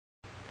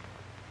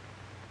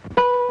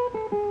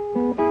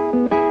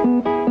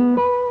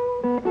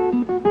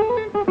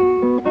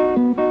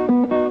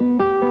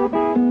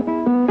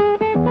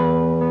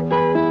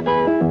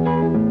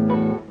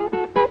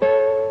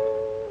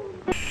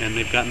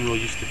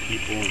real used to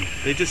people, and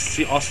they just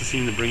also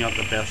seem to bring out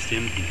the best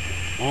in people.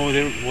 Oh,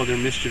 they're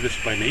mischievous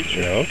by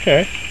nature.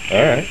 Okay,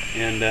 all right.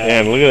 And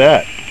look at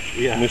that.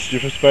 Yeah.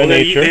 Mischievous by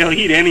nature. They'll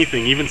eat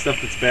anything, even stuff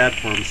that's bad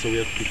for them, so we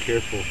have to be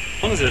careful.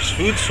 As long as there's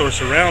food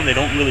source around, they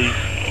don't really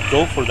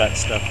go for that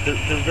stuff.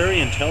 They're very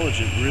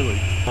intelligent, really.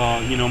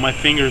 You know, my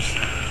fingers,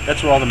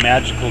 that's where all the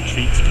magical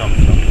treats come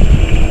from.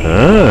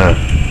 Ah.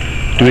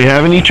 Do we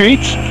have any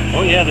treats?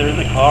 Oh yeah, they're in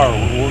the car.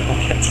 We'll go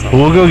get some.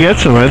 We'll go get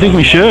some. I think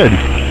we should.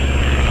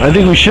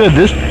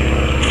 This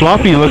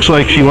Floppy looks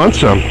like she wants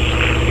some.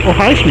 Oh,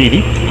 hi,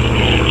 sweetie.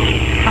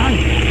 Hi.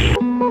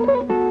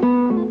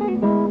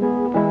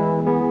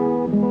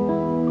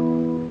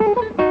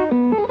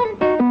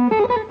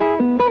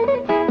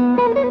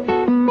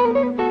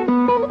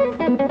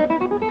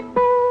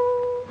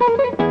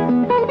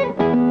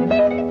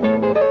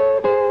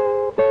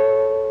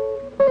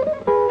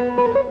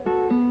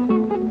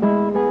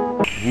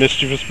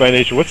 Mischievous by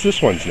nature. What's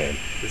this one's name?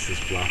 This is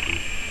Floppy.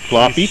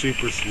 Floppy? She's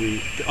super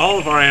sweet. All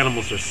of our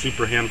animals are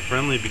super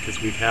hand-friendly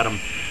because we've had them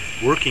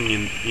working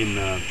in you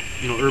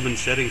know, urban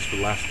settings for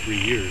the last 3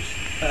 years.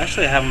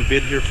 Actually, I haven't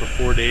been here for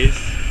 4 days.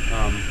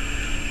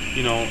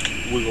 You know,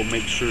 we will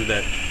make sure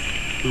that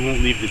we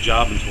won't leave the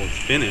job until it's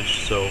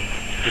finished. So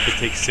if it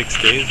takes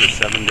 6 days or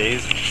 7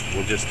 days,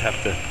 we'll just have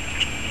to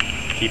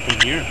keep them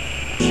here.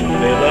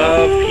 They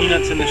love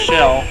peanuts in the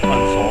shell,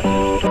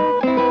 unsalted.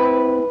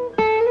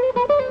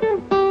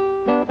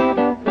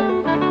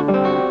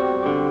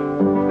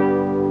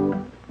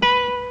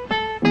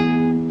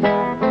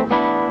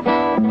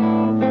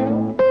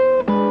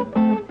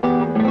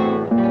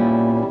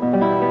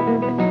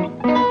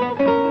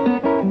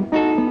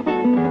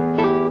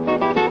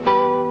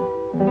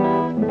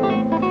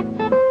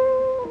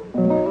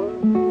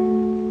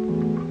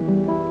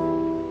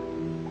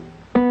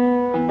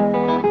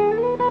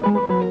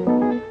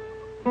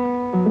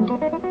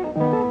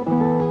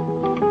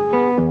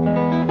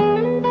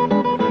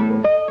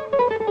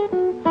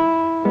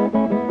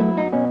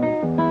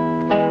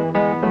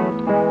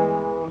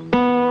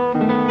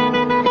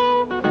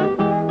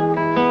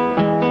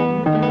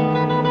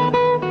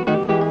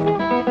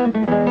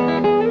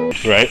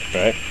 Right,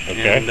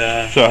 okay.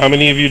 And, so how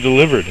many have you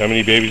delivered? How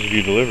many babies have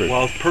you delivered?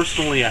 Well,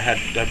 personally, I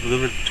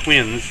delivered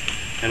twins,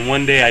 and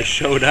one day I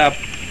showed up,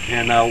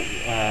 and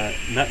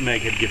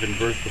Nutmeg had given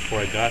birth before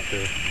I got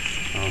there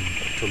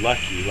to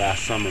Lucky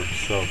last summer.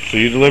 So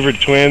you delivered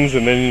twins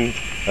and then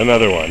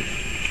another one.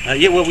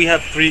 Yeah, well, we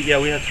have three. Yeah,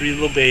 we have 3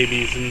 little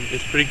babies, and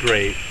it's pretty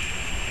great.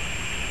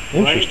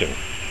 Interesting. Right?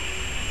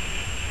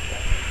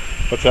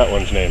 What's that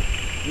one's name?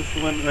 This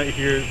one right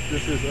here.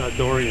 This is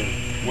Dorian,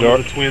 one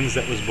of the twins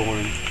that was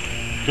born.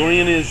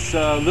 Dorian is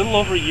a little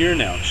over a year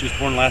now. She was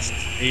born last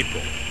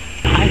April.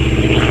 Hi.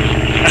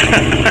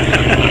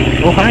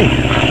 Oh, hi.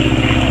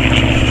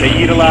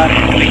 They eat a lot.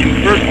 They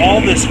convert all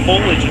this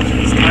foliage into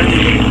these tiny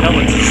little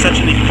pellets. It's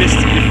such an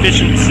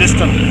efficient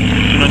system,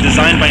 you know,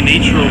 designed by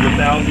nature over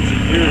thousands of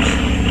years.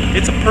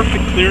 It's a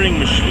perfect clearing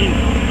machine.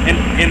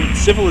 And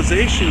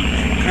civilization,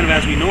 kind of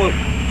as we know it,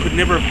 could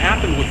never have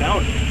happened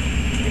without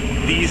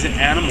these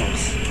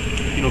animals,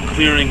 you know,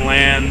 clearing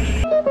land.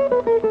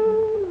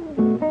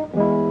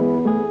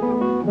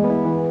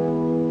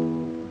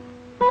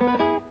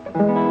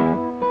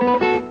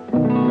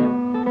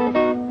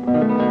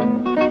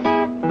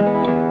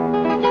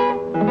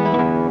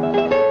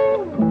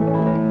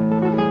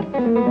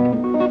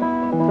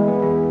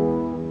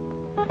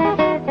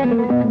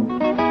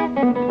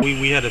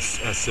 We had a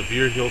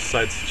severe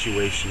hillside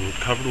situation. We're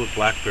covered with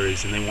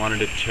blackberries, and they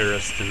wanted it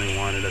terraced, and they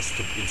wanted us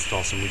to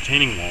install some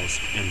retaining walls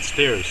and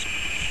stairs.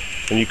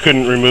 And you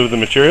couldn't remove the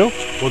material?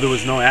 Well, there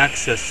was no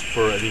access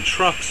for any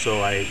trucks,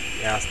 so I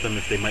asked them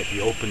if they might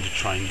be open to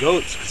trying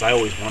goats, because I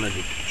always wanted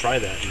to try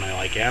that, and I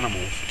like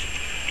animals.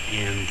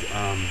 And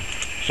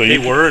so they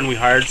were, and we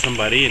hired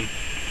somebody, and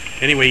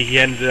anyway, he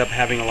ended up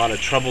having a lot of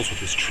troubles with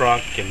his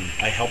truck, and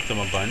I helped him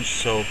a bunch,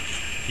 so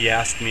he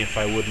asked me if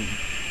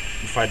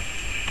I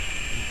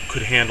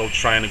could handle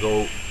trying to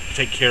go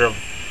take care of.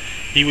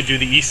 He would do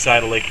the east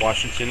side of Lake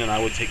Washington, and I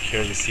would take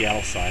care of the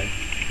Seattle side.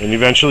 And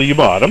eventually you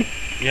bought them?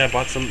 Yeah, I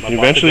bought some.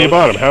 Eventually you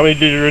bought them. How many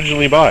did you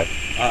originally buy?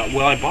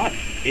 Well, I bought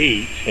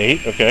 8.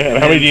 8? Okay. And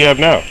how many do you have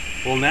now?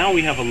 Well, now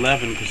we have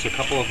 11 because a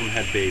couple of them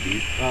had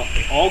babies.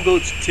 All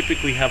goats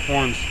typically have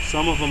horns.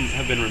 Some of them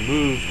have been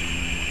removed.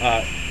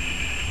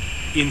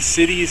 In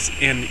cities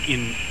and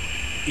in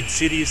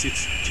cities,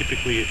 it's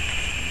typically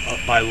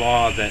by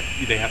law that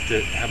they have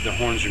to have their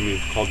horns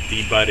removed, called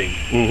debudding.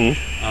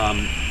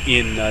 Mm-hmm.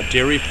 In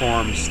dairy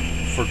farms,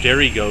 for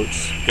dairy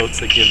goats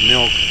that give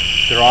milk,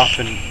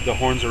 the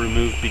horns are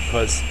removed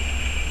because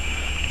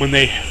when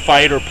they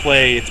fight or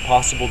play, it's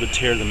possible to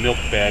tear the milk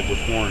bag with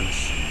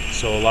horns.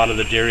 So a lot of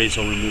the dairies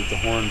will remove the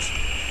horns.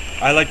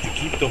 I like to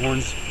keep the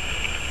horns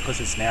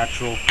because it's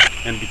natural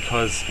and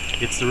because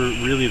it's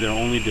really their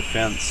only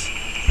defense.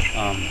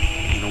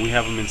 You know, we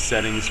have them in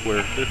settings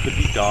where there could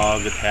be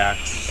dog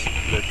attacks,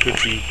 there could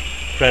be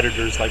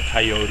predators like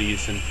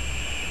coyotes, and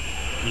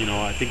you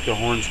know, I think the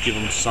horns give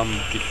them some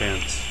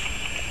defense.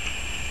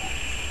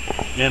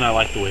 And I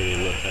like the way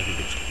they look. I think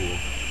it's cool.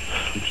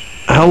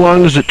 How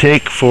long does it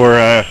take for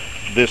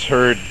this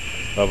herd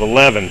of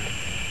 11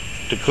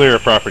 to clear a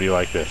property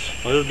like this?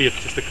 Well, it'll be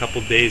just a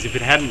couple days. If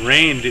it hadn't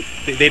rained,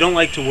 they don't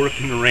like to work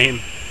in the rain.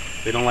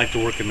 They don't like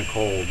to work in the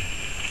cold.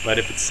 But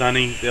if it's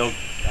sunny,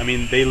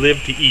 they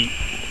live to eat.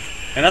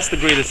 And that's the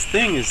greatest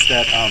thing, is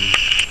that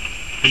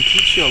can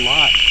teach you a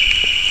lot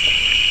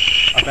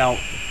about,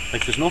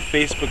 like, there's no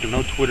Facebook or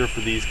no Twitter for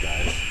these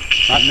guys.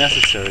 Not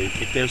necessary.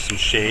 If there's some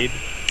shade,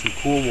 some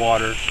cool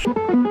water.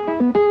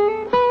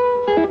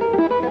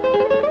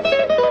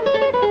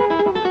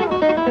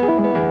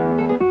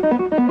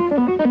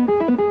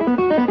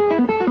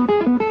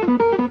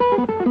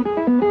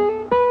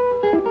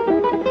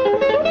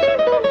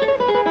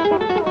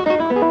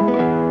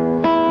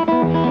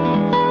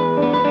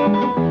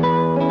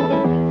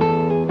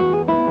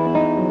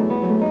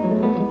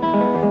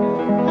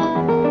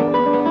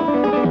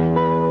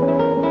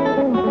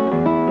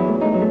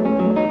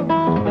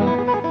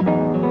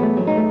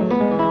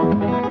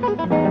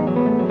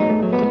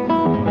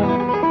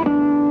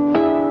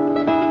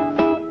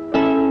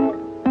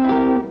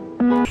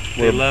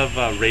 They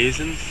love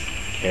raisins.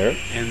 Carrots?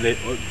 And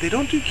they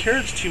don't do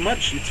carrots too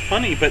much. It's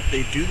funny, but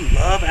they do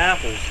love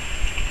apples.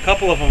 A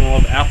couple of them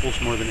love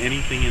apples more than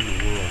anything in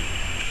the world.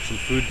 Some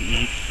food to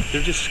eat.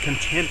 They're just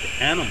content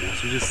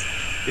animals.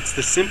 It's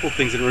the simple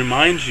things that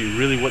remind you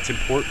really what's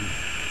important.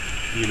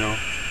 You know,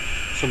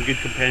 some good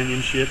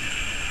companionship.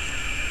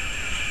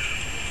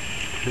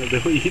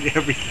 They'll eat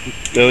everything.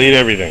 They'll eat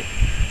everything.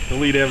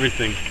 They'll eat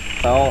everything.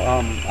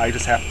 Well, I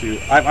just have to.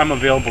 I'm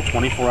available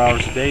 24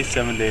 hours a day,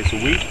 7 days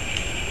a week.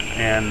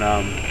 And,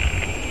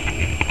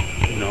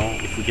 you know,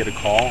 if we get a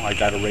call, I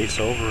got to race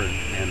over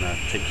and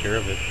take care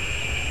of it.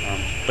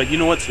 But you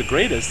know what's the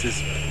greatest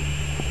is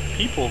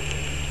people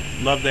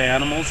love the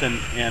animals and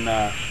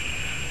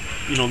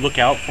you know, look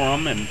out for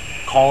them and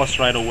call us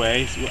right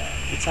away.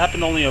 It's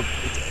happened only a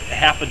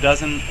half a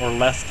dozen or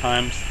less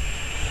times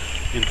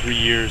in 3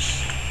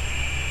 years.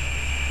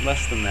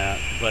 Less than that.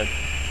 But,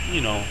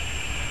 you know,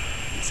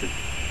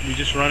 we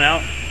just run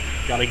out,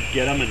 got to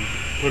get them and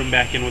put them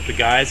back in with the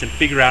guys and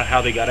figure out how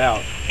they got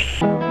out.